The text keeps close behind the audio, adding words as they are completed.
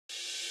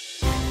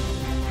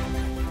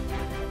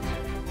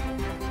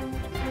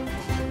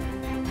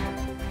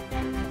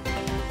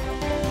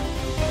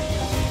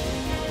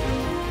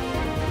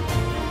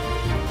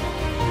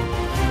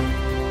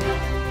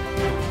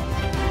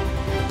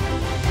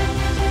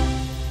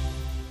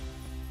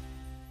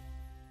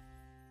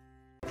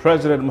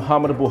President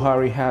Muhammadu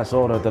Buhari has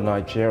ordered the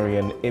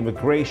Nigerian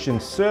Immigration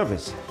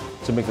Service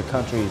to make the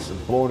country's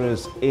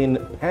borders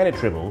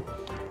impenetrable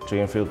to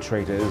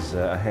infiltrators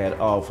ahead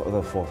of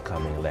the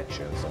forthcoming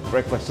elections. On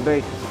Breakfast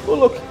today, we'll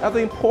look at the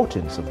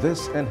importance of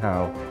this and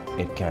how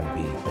it can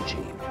be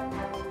achieved.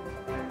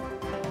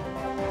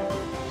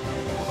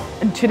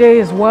 And today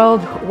is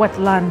World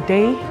Wetland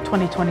Day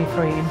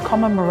 2023. In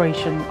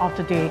commemoration of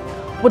the day,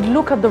 we'll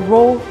look at the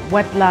role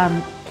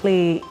wetland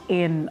play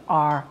in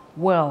our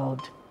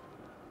world.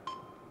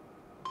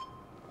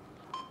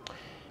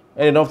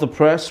 And off the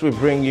press, we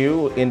bring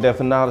you in-depth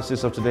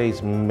analysis of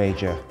today's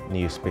major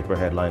newspaper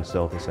headlines.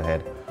 So this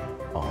ahead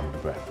on The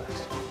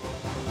Breakfast.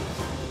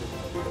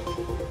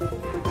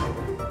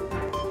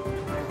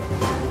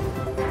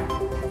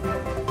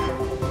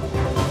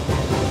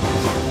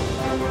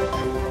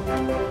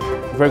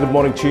 Very good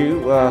morning to you.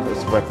 This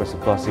is Breakfast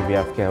of Plus TV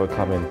Africa. We're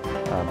coming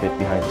a bit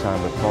behind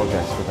time. We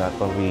apologize for that,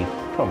 but we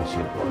promise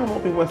you it will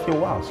be worth your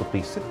while. So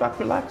please sit back,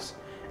 relax,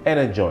 and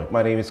enjoy.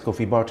 My name is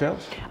Kofi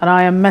Bartels. And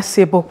I am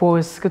Mercy Bokbo.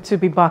 It's good to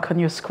be back on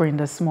your screen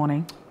this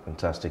morning.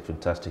 Fantastic,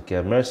 fantastic.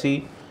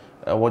 Mercy,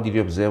 what did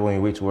you observe when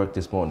you went to work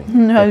this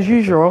morning? As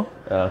usual.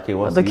 Okay,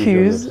 what's the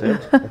queues?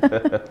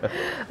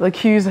 The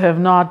queues have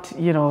not,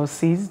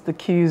 ceased. The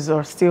queues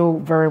are still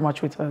very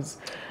much with us.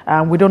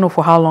 We don't know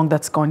for how long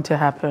that's going to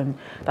happen.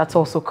 That's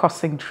also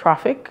causing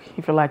traffic,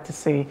 if you like to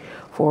say,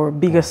 for a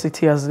bigger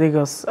city as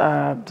Lagos.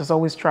 There's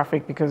always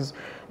traffic because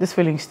these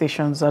filling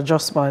stations are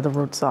just by the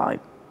roadside.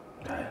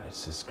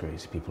 It's just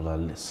crazy. People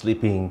are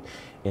sleeping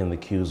in the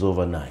queues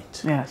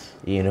overnight. Yes.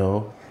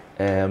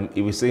 If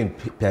we say in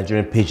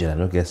Nigerian pidgin, I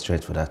don't get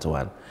straight for that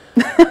one.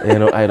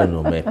 I don't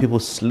know, man. People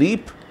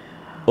sleep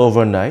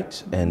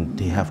overnight and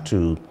they have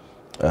to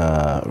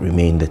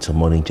remain there till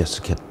morning just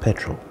to get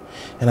petrol.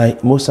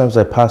 And most times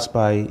I pass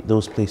by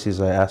those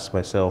places, I ask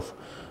myself,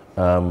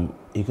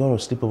 you're going to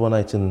sleep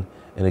overnight in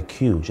a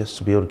queue just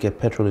to be able to get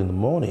petrol in the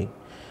morning,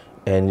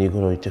 and you're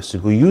going to just to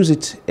go use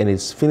it and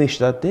it's finished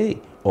that day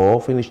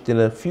or finished in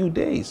a few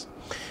days.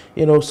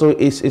 So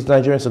it's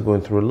Nigerians are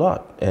going through a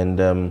lot.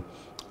 And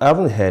I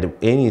haven't heard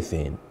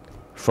anything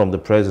from the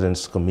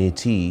president's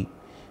committee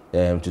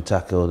to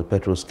tackle the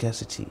petrol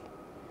scarcity.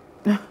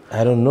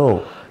 I don't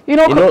know.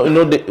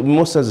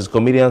 Most times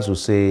comedians will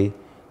say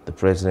the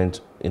president,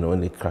 when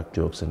they crack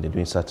jokes and they're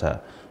doing satire,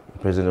 the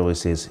president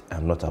always says,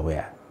 I'm not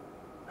aware.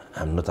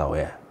 I'm not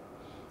aware.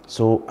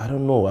 So I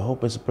don't know. I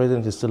hope Mr.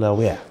 President is still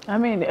aware.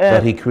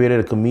 That he created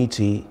a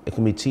committee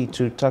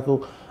to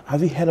tackle.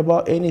 Have you heard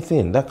about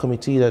anything? That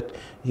committee that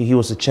he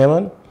was the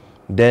chairman,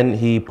 then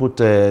he put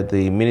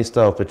the Minister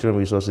of Petroleum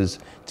Resources,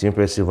 Tim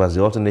Silva, as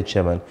the alternate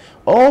chairman.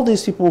 All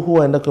these people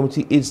who are in that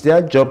committee, it's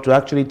their job to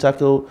actually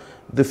tackle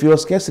the fuel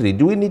scarcity.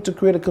 Do we need to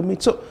create a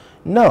committee? So,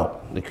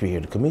 no, they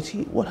created a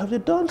committee. What have they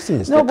done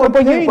since? No, but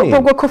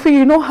Kofi,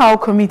 you know how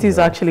committees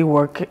actually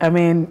work.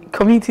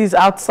 Committees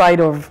outside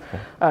of,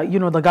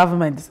 the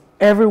government,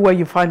 everywhere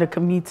you find a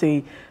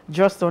committee,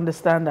 just to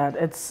understand that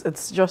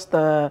it's just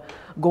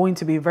going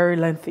to be very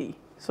lengthy.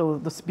 So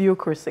this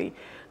bureaucracy.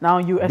 Now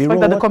you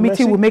expect that the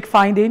committee will make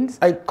findings.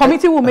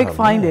 Committee will make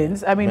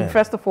findings.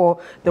 First of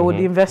all, they would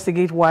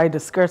investigate why the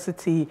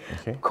scarcity.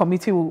 Okay.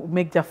 Committee will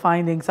make their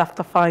findings.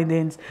 After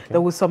findings, they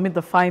will submit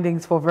the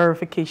findings for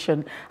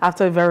verification.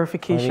 After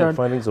verification,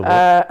 findings of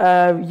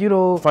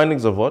what?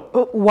 Findings of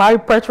what? Why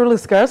petrol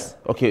is scarce.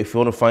 Okay, if you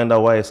want to find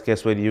out why it's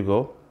scarce, where do you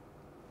go?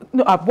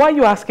 No, why are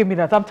you asking me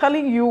that? I'm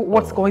telling you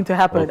what's going to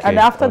happen. Okay, and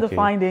after the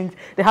findings,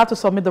 they have to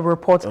submit the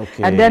report.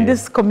 Okay, and then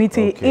this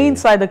committee,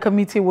 inside the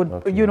committee,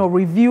 would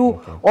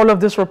review all of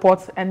these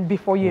reports, and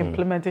before your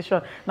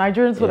implementation,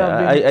 Nigerians would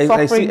have been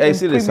suffering. I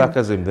see the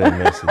sarcasm there,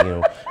 Mercy.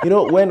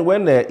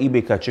 When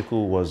Ibe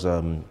Kachiku was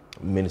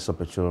Minister of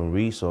Petroleum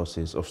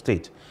Resources of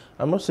State,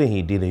 I'm not saying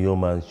he did a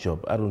yeoman's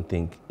job. I don't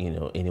think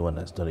anyone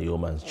has done a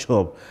yeoman's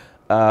job,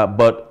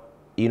 but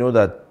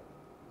that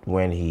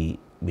when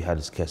we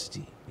had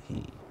scarcity,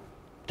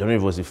 I don't know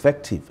if it was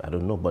effective, I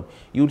don't know, but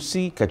you would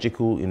see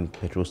Kachiku in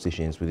petrol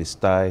stations with his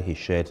tie, his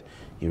shirt,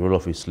 he roll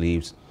off his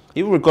sleeves.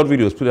 He would record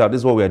videos, put it out, this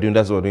is what we are doing,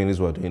 that's what we're doing, this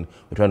is what we're doing.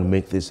 We're trying to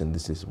make this and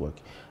this is work.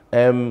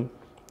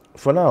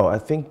 For now, I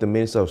think the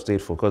Minister of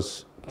State,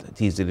 because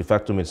he's the de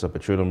facto Minister of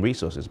Petroleum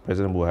Resources,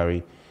 President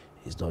Buhari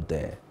is not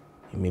there.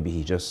 Maybe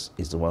he just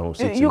is the one who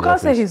sits in the office. You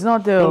can't say he's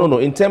not there. No.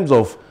 In terms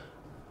of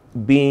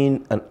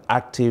being an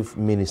active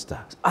minister.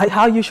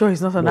 How are you sure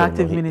he's not an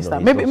active minister?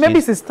 Maybe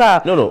it's his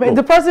style. No.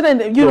 The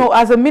president,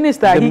 as a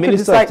minister, he could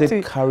decide to... The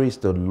minister carries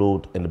the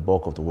load and the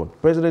bulk of the work. The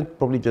president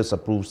probably just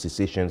approves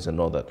decisions and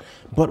all that.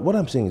 But what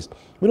I'm saying is,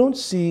 we don't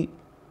see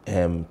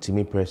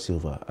Timi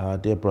Silva, our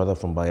dear brother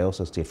from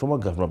Bayelsa State, former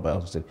governor of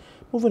Bayelsa State,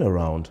 moving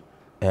around,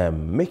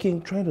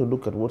 trying to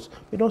look at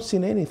we don't see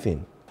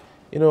anything.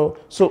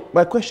 So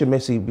my question,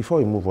 Mercy, before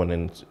we move on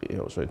and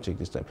take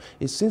this time,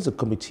 is since the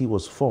committee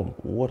was formed,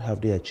 what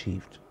have they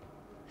achieved?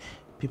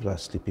 People are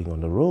sleeping on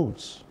the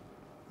roads.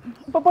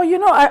 But you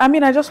know, I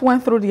mean, I just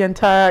went through the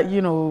entire,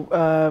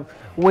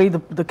 way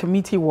the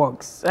committee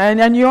works,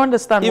 and you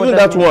understand Even what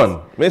that means.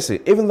 one,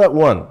 Messi, even that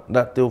one,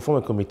 that they'll form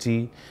a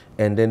committee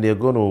and then they're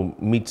going to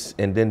meet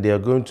and then they're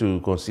going to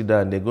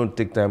consider and they're going to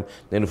take time,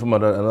 then form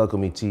another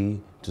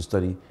committee to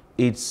study.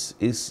 It's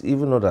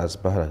even not as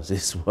bad as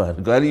this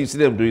one. Glad you see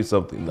them doing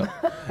something now.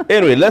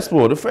 Anyway, let's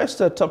move on. The first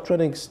top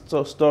trending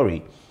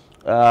story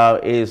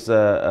is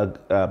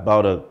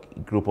about a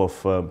group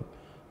of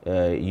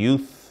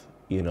youth,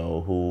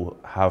 who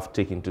have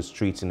taken to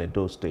streets in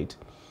Edo State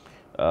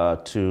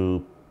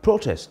to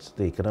protest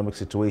the economic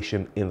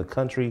situation in the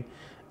country,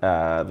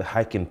 the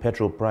hike in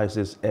petrol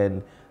prices,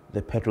 and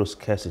the petrol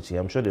scarcity.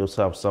 I'm sure they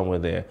also have somewhere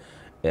there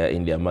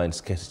in their mind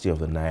scarcity of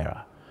the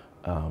naira.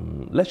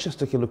 Let's just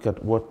take a look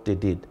at what they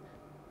did.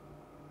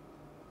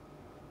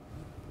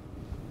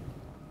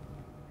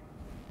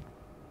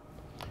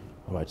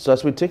 All right, so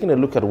as we're taking a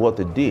look at what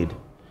they did,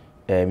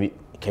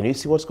 can you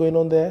see what's going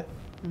on there?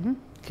 Mm-hmm.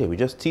 Okay, we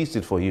just teased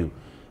it for you.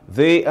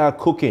 They are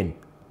cooking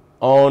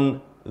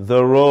on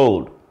the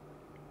road.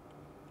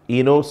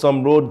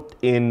 Some road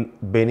in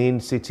Benin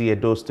City,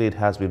 Edo State,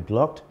 has been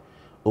blocked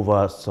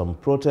over some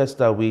protests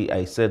that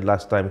I said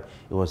last time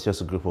it was just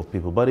a group of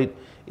people, but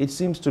it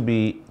seems to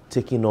be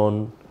taking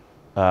on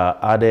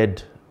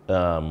added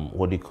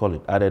what do you call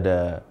it?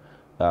 Added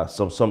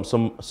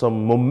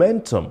some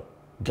momentum,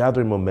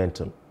 gathering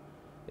momentum.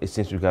 It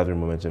seems to be gathering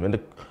momentum, and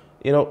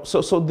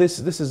so this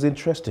is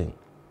interesting.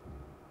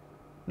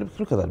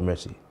 Look at that,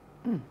 Mercy.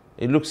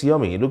 It looks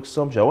yummy. It looks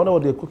sumptuous. I wonder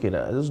what they're cooking.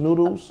 Are those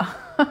noodles?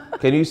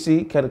 Can you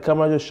see? Can the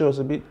camera just show us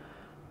a bit?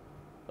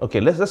 Okay,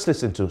 let's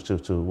listen to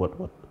what's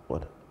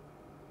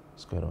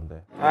going on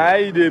there.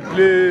 I they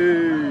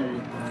play.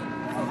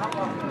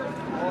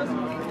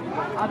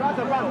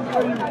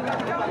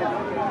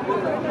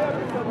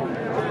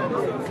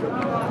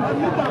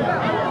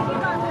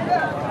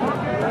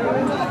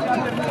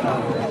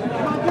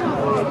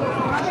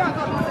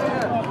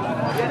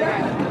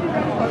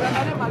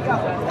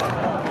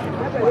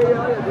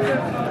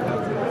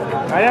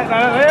 I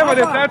am for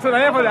the petrol,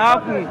 I am for the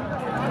apple.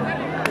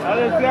 I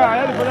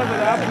am for the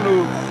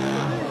apple.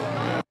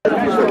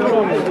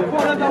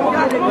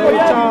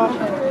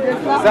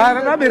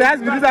 Sir, not be rice,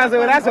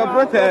 that's a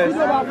protest.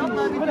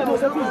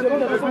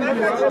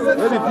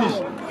 Where the fish?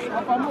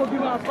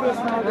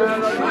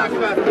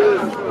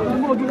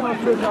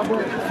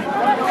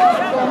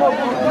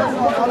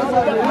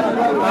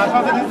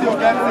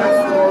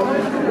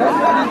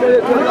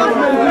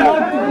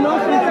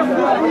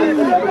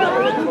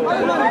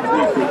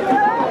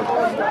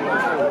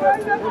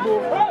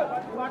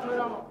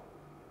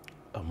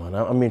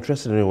 I'm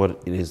interested in what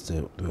it is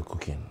they were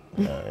cooking.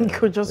 It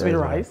could just be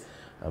rice.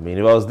 I mean,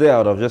 if I was there, I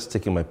would have just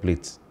taken my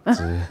plate.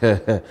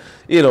 But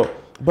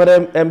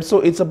so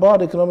it's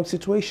about economic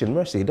situation.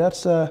 Mercy,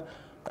 that's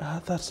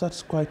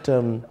quite.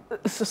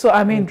 So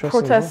I mean,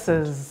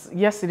 protesters.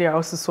 Yesterday, I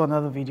also saw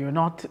another video,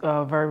 not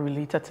very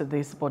related to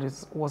this, but it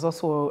was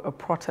also a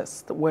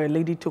protest where a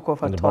lady took off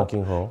her top. In the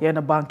banking hall. Yeah, in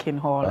the banking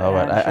hall.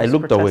 Right. I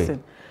looked away.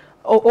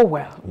 Oh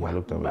well. I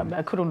looked away.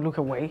 I couldn't look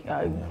away.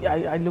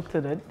 I looked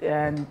at it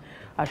and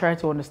I tried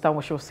to understand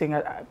what she was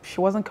saying. She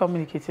wasn't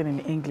communicating in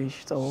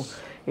English, so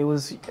it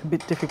was a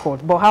bit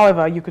difficult. But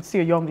however, you could see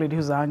a young lady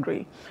who's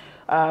angry.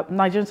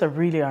 Nigerians are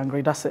really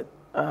angry. That's it.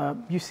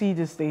 You see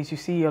these days, you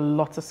see a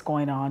lot that's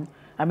going on.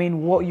 I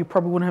mean, what you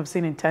probably wouldn't have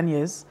seen in 10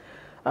 years,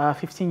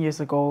 15 years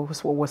ago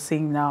is what we're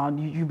seeing now. And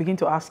you begin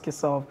to ask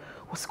yourself,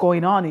 what's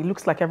going on? It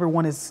looks like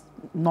everyone is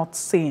not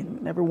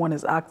sane. Everyone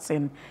is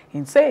acting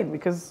insane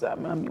because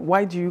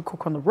why do you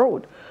cook on the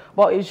road?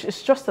 Well,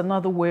 it's just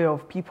another way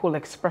of people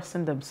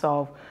expressing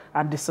themselves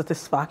and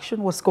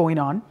dissatisfaction, what's going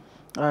on,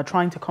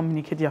 trying to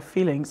communicate their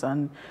feelings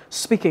and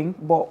speaking.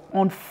 But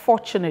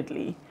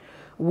unfortunately,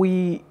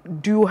 we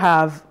do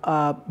have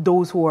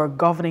those who are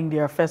governing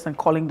their affairs and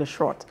calling the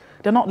shot.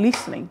 They're not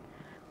listening.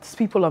 These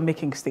people are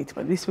making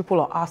statements. These people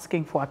are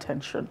asking for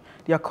attention.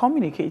 They are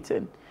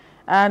communicating.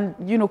 And,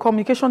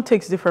 communication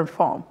takes different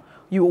form.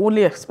 You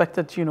only expect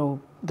that,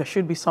 there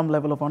should be some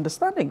level of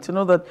understanding to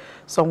know that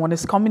someone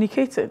is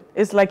communicating.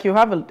 It's like you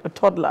have a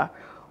toddler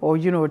or,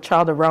 a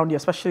child around you,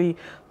 especially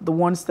the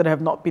ones that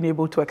have not been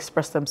able to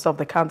express themselves.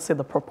 They can't say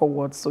the proper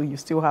words, so you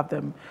still have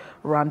them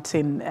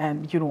ranting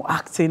and,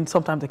 acting.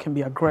 Sometimes they can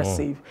be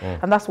aggressive,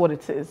 and that's what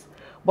it is.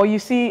 But you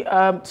see,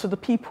 to the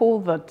people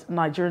that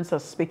Nigerians are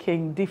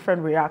speaking,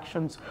 different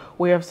reactions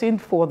we have seen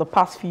for the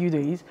past few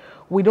days.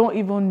 We don't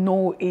even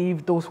know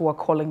if those who are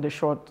calling the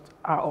shot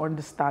are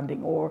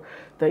understanding or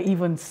they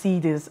even see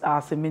this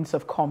as a means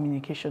of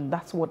communication.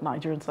 That's what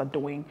Nigerians are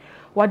doing.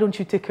 Why don't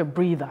you take a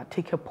breather,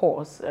 take a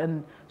pause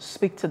and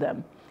speak to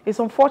them? It's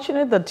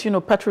unfortunate that,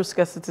 petrol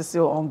scarcity is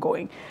still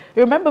ongoing.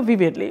 You remember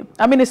vividly.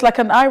 I mean, it's like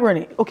an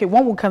irony. Okay,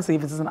 one can say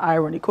if it's an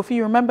irony. Kofi,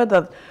 you remember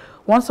that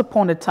once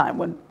upon a time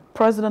when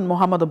President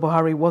Muhammadu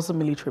Buhari was a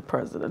military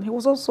president, he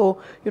was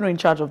also, in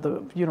charge of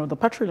the, the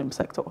petroleum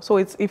sector. So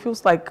it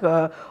feels like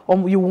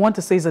you want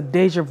to say it's a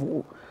deja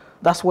vu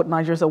That's what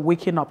Nigerians are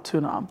waking up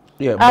to now.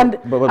 Yeah, and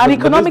but an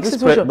economic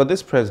situation. But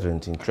this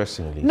president,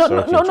 interestingly, No,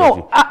 sorry to no, no, interrupt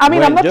no. you, I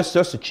mean, I'm not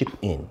just to chip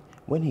in.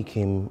 When he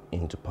came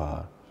into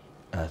power,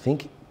 I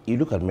think you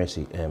look at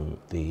Mercy.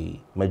 The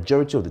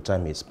majority of the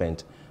time he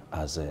spent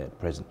as a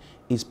president,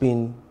 it's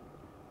been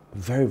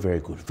very, very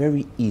good,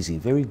 very easy,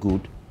 very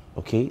good.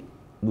 Okay,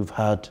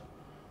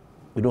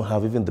 we don't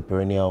have even the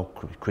perennial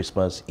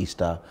Christmas,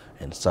 Easter,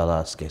 and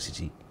Salah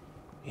scarcity.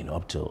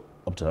 Up till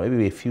now,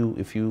 maybe a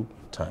few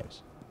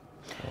times.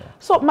 Yeah.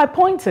 So my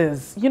point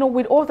is,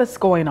 with all this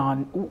going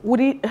on, would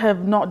it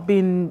have not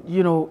been,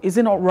 is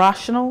it not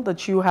rational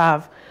that you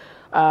have,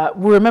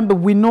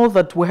 we know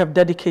that we have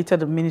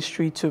dedicated a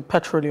ministry to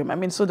petroleum. I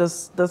mean, so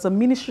there's a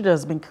ministry that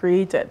has been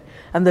created,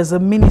 and there's a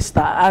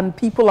minister, and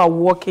people are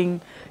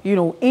working,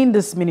 in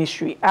this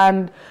ministry,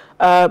 and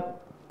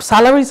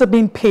salaries are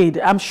being paid.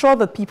 I'm sure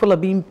that people are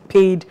being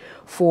paid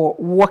for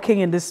working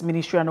in this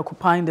ministry and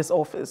occupying this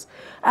office.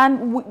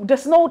 And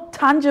there's no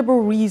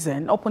tangible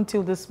reason up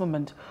until this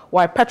moment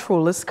why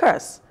petrol is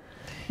scarce.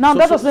 Now,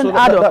 that doesn't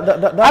add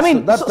up. I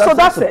mean,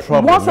 that's it.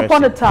 Once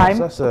upon a time,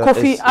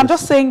 Kofi, I'm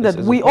just saying that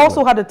we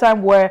also had a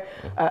time where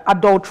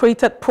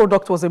adulterated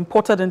product was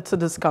imported into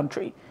this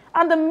country.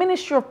 And the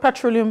Ministry of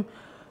Petroleum,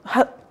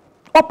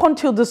 up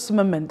until this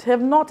moment,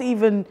 have not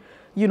even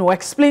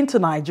explain to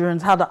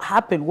Nigerians how that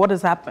happened, what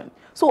has happened.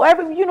 So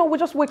we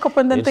just wake up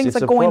and then things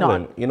are going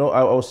on.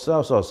 I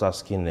was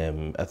asking,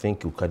 I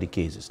think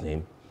Ukadike is his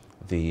name,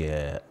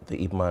 the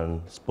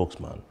Ipman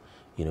spokesman.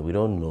 We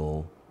don't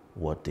know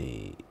what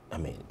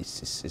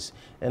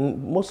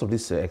and most of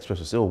these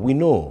experts say, oh, we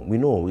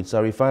know, it's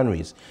our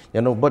refineries.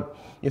 But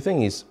the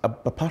thing is,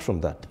 apart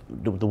from that,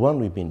 the one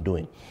we've been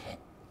doing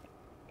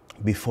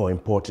before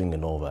importing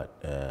and all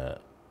that,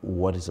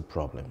 what is the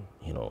problem?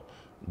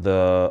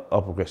 The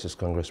All Progressives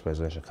Congress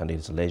presidential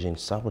candidate is alleging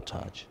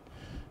sabotage.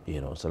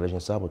 It's alleging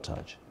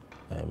sabotage.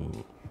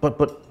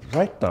 But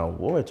right now,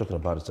 what we're talking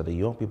about is that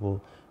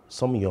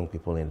some young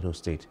people in those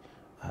states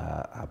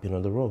have been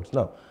on the roads.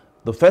 Now,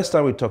 the first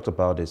time we talked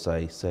about this,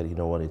 I said, you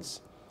know what, it's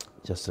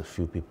just a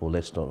few people.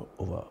 Let's not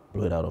blow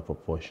it out of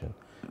proportion.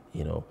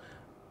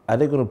 Are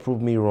they going to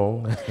prove me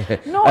wrong?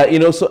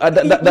 No. So at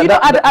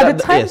the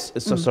time. Yes.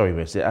 So sorry,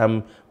 Mercy.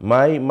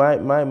 My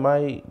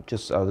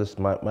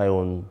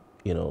own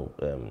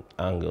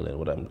angle and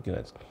what I'm looking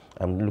at.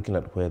 I'm looking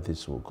at where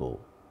this will go,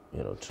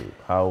 to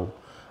how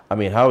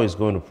it's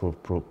going to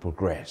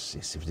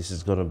progress. If this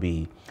is going to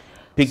be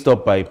picked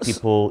up by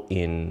people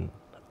in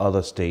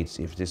other states,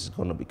 if this is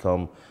going to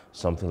become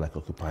something like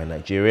Occupy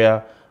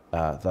Nigeria,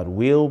 that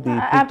will be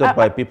picked up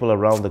by people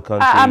around the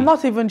country. I'm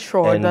not even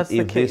sure that's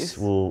the case. If this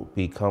will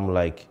become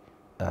like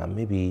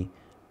maybe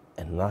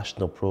a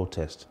national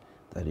protest,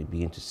 that you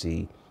begin to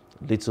see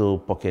little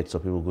pockets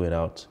of people going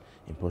out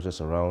in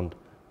protests around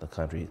the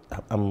country.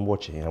 I'm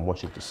watching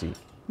to see.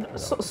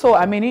 So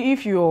I mean,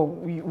 if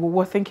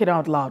we're thinking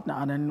out loud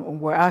now, and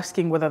we're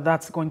asking whether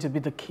that's going to be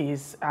the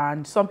case,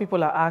 and some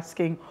people are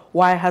asking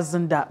why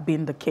hasn't that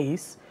been the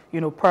case,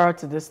 prior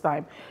to this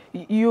time,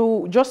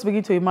 you just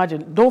begin to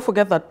imagine. Don't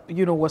forget that,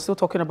 we're still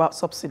talking about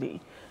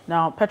subsidy.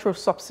 Now, petrol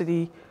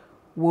subsidy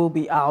will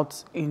be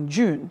out in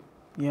June.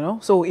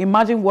 So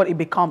imagine what it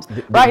becomes.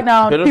 Right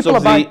now, people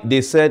are buying.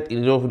 They said,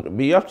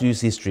 you have to use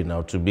history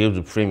now to be able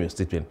to frame your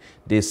statement.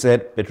 They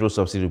said petrol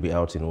subsidy will be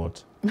out in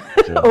what?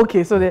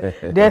 Okay, so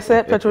they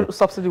said petrol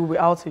subsidy will be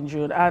out in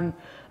June. And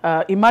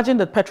imagine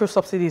that petrol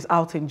subsidy is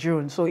out in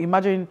June. So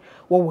imagine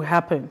what will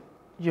happen.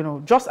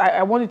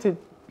 I wanted to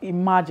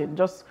imagine,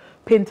 just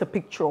paint a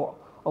picture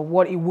of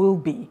what it will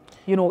be.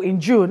 In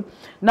June,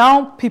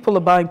 now people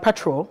are buying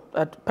petrol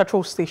at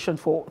petrol station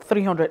for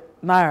 300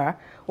 naira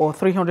or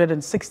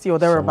 360 or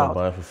thereabout.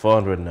 Buying for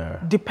 400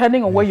 naira.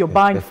 Depending on where you're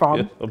buying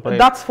from.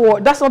 That's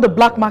not the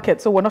black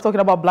market. So we're not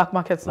talking about black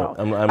markets now.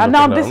 And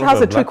now this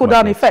has a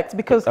trickle-down effect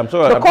because I'm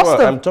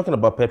talking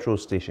about petrol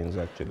stations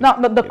actually. Now,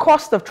 the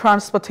cost of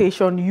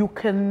transportation, you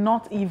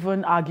cannot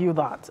even argue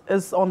that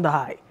is on the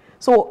high.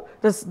 So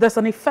there's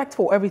an effect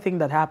for everything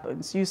that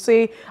happens. You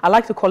say, I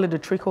like to call it the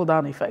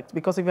trickle-down effect,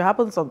 because if it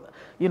happens on,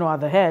 at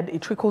the head,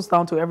 it trickles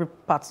down to every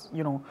part,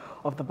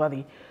 of the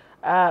body.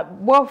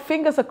 Well,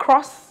 fingers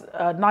across,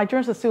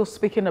 Nigerians are still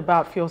speaking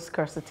about fuel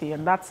scarcity,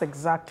 and that's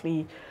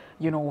exactly,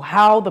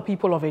 how the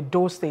people of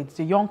Edo State,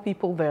 the young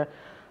people there,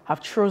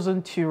 have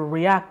chosen to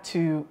react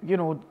to,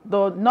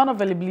 the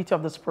non-availability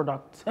of this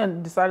product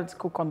and decided to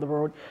cook on the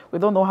road. We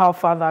don't know how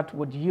far that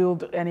would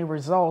yield any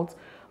result,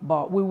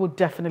 but we will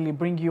definitely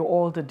bring you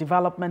all the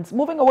developments.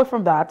 Moving away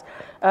from that,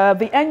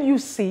 the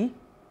NUC,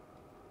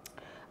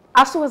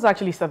 ASU has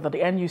actually said that the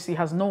NUC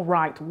has no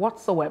right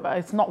whatsoever,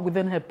 it's not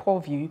within her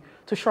purview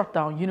to shut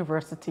down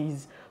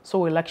universities,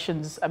 so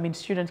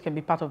students can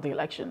be part of the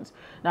elections.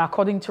 Now,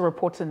 according to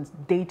reporting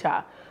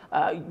data,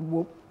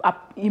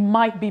 it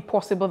might be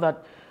possible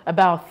that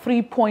about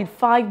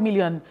 3.5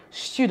 million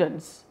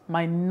students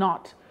might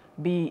not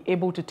be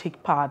able to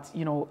take part,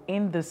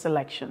 in this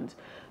elections.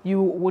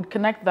 You would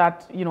connect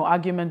that,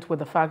 argument with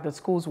the fact that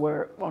schools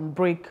were on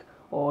break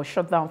or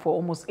shut down for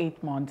almost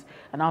 8 months,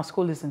 and our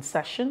school is in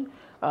session.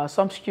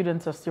 Some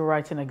students are still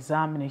writing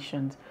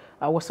examinations.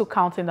 We're still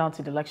counting down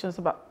to the elections,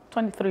 about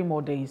 23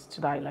 more days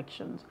to the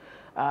elections.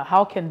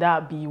 How can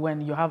that be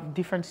when you have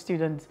different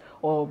students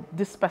or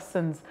these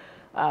persons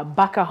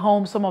back at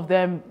home? Some of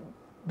them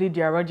did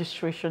their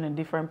registration in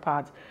different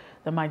parts.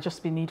 There might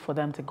just be need for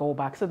them to go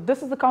back. So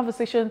this is the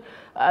conversation,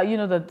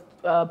 that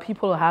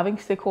people are having,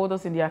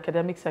 stakeholders in the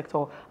academic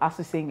sector, as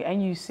we saying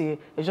NUC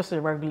is just a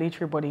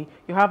regulatory body.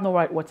 You have no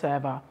right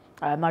whatsoever.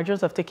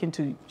 Nigerians have taken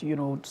to,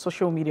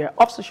 social media,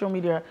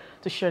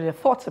 to share their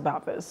thoughts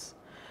about this.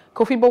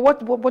 Kofi, but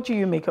what do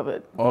you make of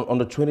it? On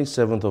the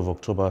 27th of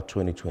October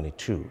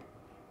 2022,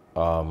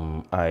 there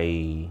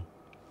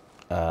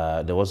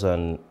was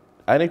an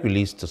INEC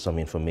released some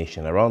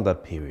information around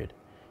that period.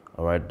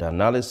 All right, the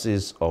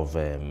analysis of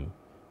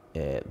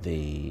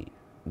the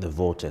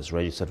voters,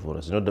 registered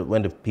voters.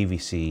 When the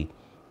PVC,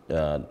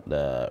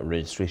 the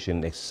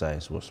registration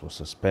exercise was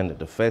suspended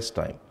the first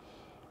time.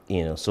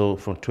 So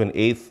from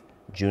 28th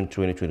June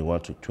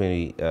 2021 to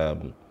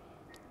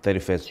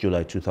 31st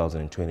July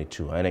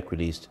 2022,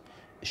 INEC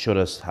showed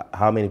us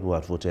how many people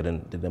had voted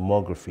and the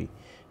demography.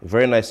 A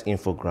very nice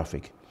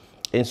infographic.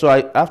 And so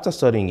after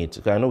studying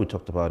it, I know we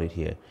talked about it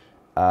here,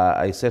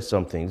 I said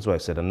something. This is what I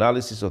said.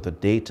 Analysis of the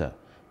data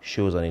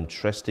shows an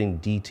interesting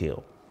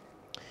detail.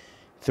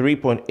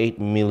 3.8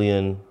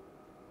 million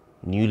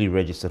newly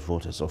registered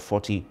voters, or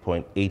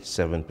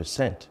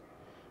 40.87%,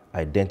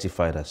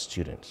 identified as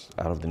students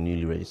out of the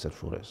newly registered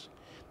voters.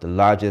 The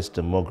largest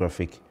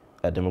demography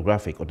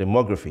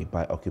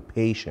by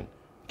occupation.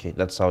 Okay,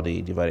 that's how they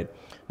divide it.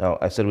 Now,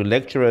 I said with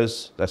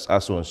lecturers, that's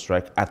also on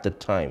strike at the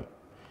time,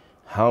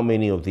 how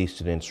many of these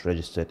students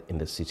registered in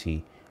the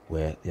city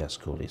where their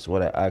school is?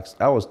 What I asked,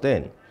 I was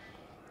then.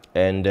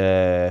 And,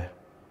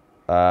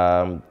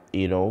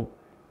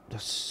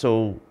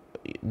 so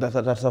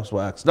that's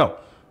what I asked. Now,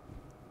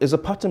 there's a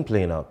pattern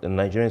playing out, and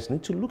Nigerians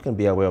need to look and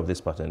be aware of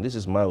this pattern. This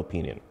is my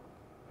opinion.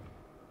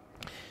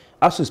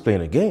 ASU is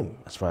playing a game,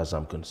 as far as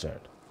I'm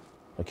concerned.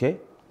 Okay?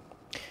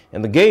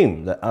 And the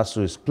game that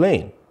ASU is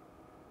playing,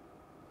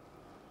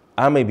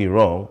 I may be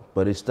wrong,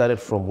 but it started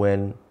from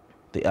when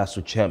the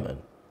ASU chairman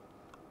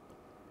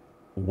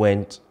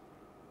went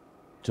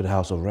to the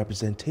House of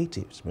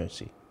Representatives,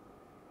 Mercy.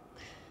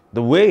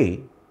 The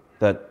way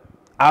that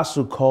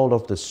ASU called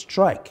off the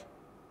strike,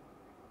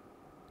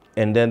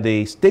 and then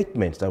the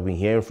statements that we're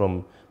hearing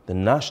from the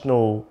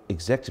National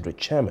Executive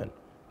Chairman,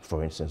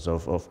 for instance,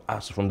 of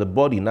ASU, from the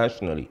body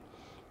nationally,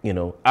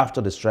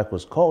 after the strike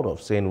was called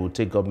off, saying we'll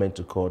take government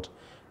to court,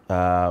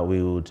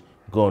 we would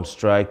go on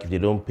strike if they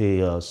don't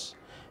pay us.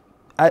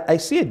 I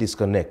see a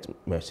disconnect,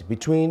 Mercy,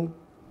 between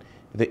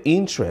the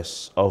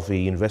interests of the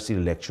university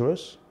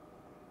lecturers,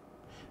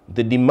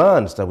 the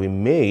demands that were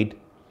made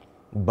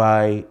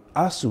by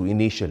ASU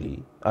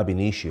initially, ab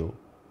initio,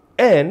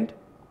 and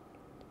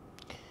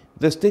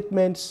the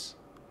statements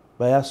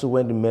by ASU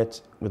when they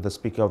met with the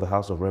Speaker of the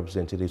House of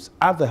Representatives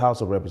at the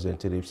House of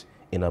Representatives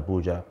in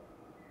Abuja,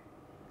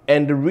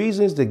 and the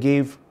reasons they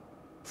gave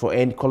for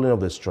any calling of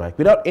the strike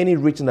without any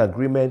written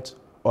agreement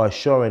or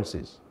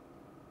assurances.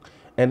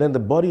 And then the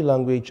body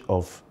language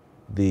of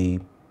the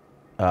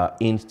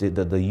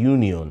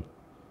union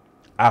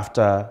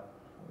after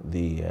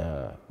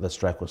the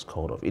strike was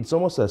called off. It's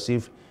almost as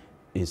if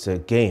it's a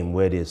game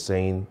where they're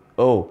saying,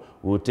 oh,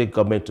 we'll take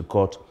government to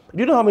court. Do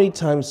you know how many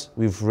times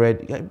we've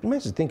read, it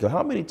makes you think of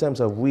how many times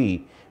have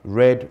we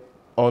read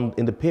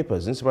in the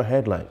papers, in several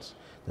headlines,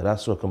 that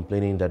ASU are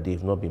complaining that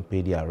they've not been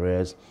paid their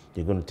arrears,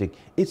 they're going to take,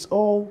 it's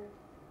all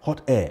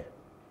hot air.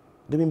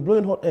 They've been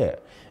blowing hot air.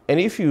 And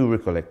if you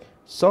recollect,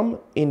 some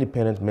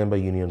independent member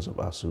unions of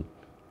ASU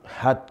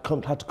had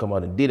to come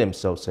out and they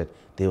themselves said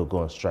they will go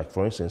on strike.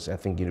 For instance, I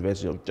think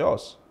University of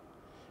Jos.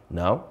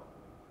 Now,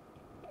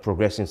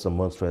 progressing some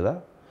months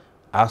further,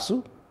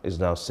 ASU is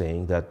now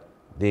saying that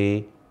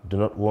they do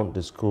not want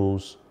the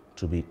schools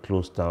to be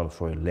closed down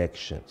for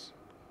elections.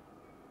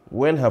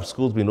 When have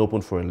schools been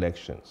opened for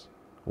elections?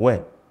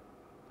 When?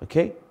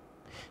 Okay?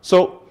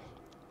 So,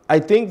 I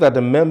think that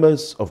the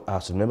members of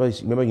ASU,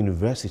 member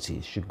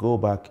universities, should go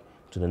back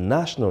to the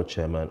national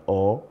chairman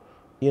or,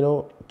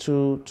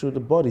 to the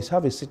bodies,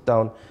 have a sit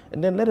down,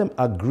 and then let them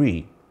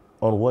agree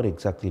on what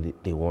exactly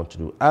they want to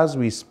do. As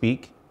we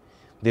speak,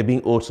 they're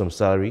being owed some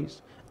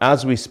salaries.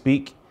 As we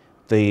speak,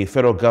 the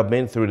federal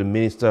government, through the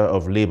Minister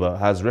of Labor,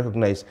 has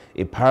recognized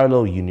a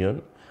parallel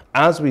union.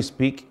 As we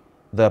speak,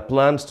 there are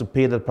plans to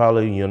pay the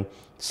parallel union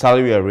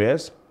salary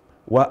arrears,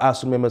 while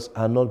ASU members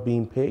are not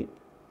being paid.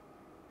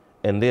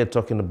 And they're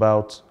talking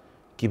about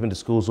keeping the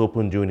schools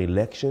open during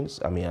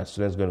elections. I mean, are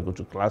students going to go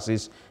to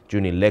classes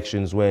during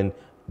elections when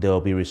there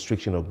will be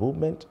restriction of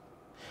movement?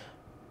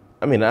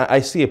 I mean, I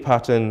see a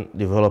pattern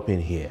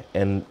developing here,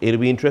 and it'll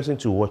be interesting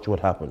to watch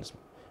what happens.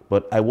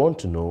 But I want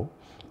to know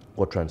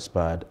what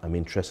transpired. I'm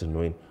interested in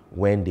knowing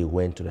when they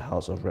went to the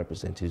House of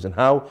Representatives and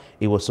how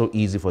it was so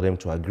easy for them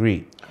to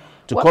agree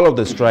to call off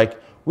the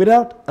strike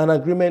without an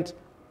agreement,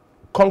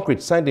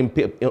 concrete, signed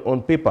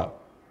on paper.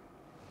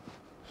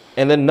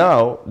 And then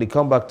now they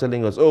come back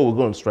telling us, oh, we're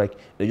going on strike.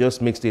 They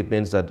just make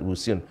statements that we'll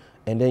see.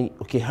 And then,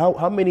 okay,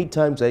 how many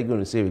times are you going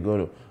to say we're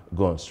going to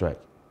go on strike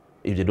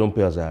if they don't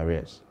pay us our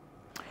arrears.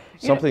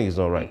 Something is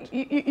not right.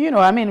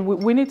 I mean,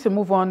 we need to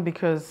move on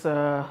because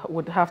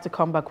we'd have to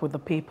come back with the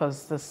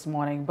papers this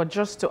morning. But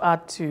just to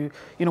add to,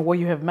 what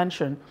you have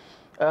mentioned,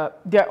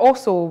 there are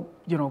also,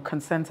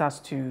 concerns as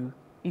to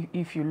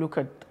if you look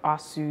at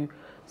ASU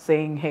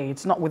saying, hey,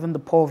 it's not within the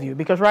purview.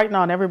 Because right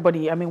now, and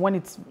everybody, I mean, when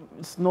it's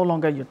no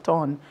longer your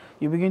turn,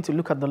 you begin to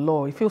look at the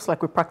law. It feels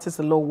like we practice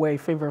the law where it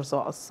favors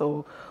us.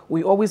 So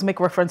we always make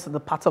reference to the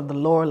part of the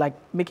law, like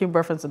making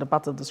reference to the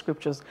part of the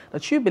scriptures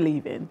that you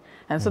believe in.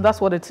 And so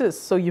that's what it is.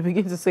 So you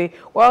begin to say,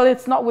 well,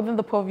 it's not within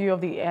the purview of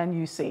the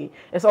NUC.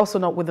 It's also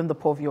not within the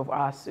purview of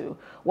ASU.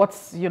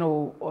 What's,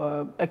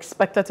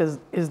 expected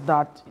is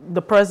that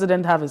the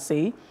president have a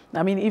say.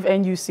 I mean, if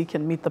NUC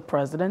can meet the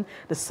president,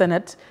 the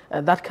Senate,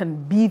 that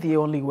can be the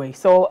only way.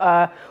 So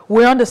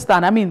we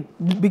understand. I mean,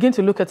 begin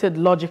to look at it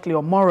logically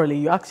or morally.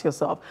 You ask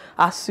yourself,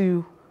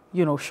 ASU,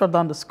 shut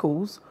down the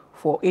schools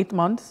for 8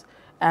 months,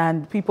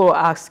 and people are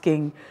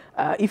asking,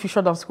 if you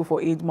shut down school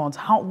for 8 months,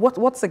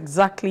 what's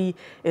exactly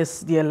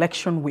is the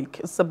election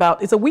week? It's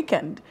a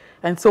weekend,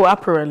 and so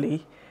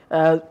apparently,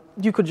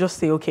 you could just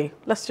say, okay,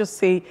 let's just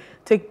say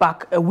take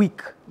back a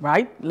week,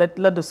 right?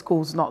 Let the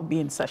schools not be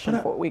in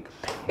session for a week.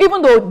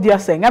 Even though they are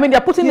saying, I mean,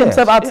 they're putting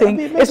themselves out saying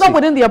it's not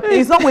within their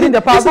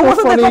power. But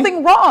wasn't there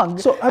something wrong?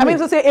 So I mean,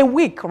 to say a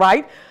week,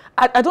 right?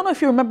 I don't know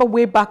if you remember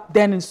way back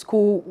then in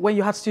school when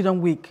you had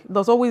student week. There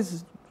was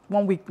always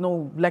 1 week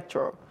no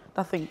lecture.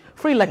 That thing,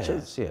 free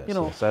lectures.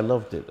 Yes, I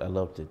loved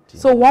it.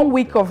 So 1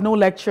 week of no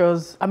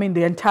lectures. I mean,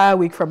 the entire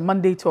week from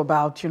Monday to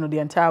about the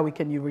entire week,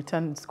 and you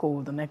return to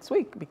school the next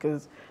week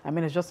because I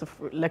mean it's just a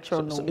lecture.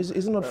 So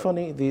isn't it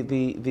funny?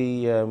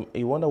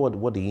 You wonder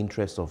what the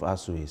interest of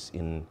ASU is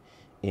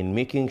in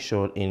making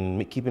sure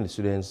keeping the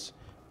students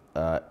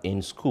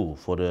in school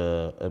for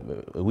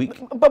a week.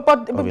 But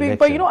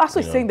ASU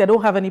is saying they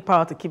don't have any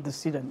power to keep the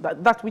student.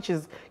 That which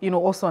is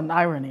also an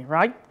irony,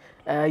 right?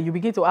 You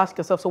begin to ask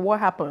yourself, so what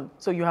happened?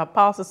 So you have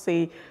power to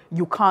say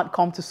you can't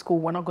come to school,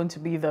 we're not going to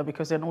be there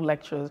because there are no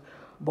lectures,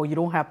 but you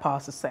don't have power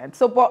to send.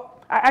 So,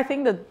 but I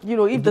think that,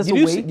 if there's a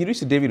way... Did you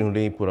see David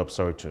Hundeyin put up,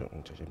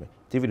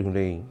 David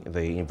Hundeyin,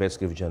 the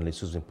investigative journalist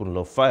who's been putting a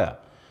lot of fire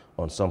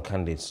on some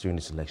candidates during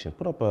this election,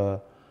 put up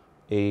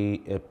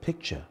a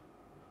picture,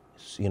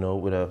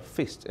 with a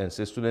fist and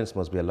says students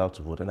must be allowed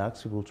to vote and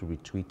ask people to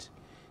retweet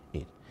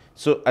it.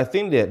 So I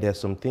think there are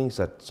some things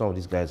that some of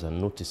these guys are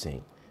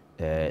noticing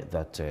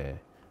that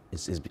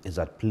is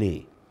at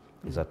play.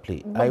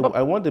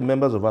 I want the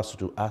members of ASU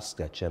to ask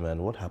their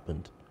chairman what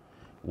happened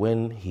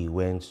when he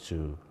went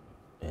to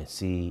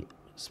see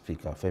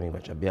Speaker Femi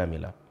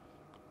Gbajabiamila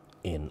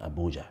in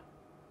Abuja.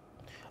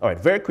 All right,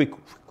 very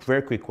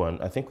quick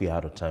one. I think we're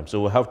out of time,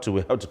 so we'll have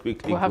to quickly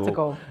go. We'll have to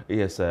go.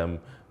 Yes,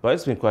 but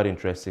it's been quite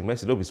interesting.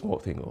 Mercy, don't be small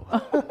thing.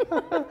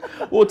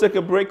 We'll take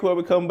a break. When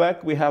we come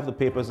back, we have the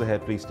papers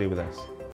ahead. Please stay with us.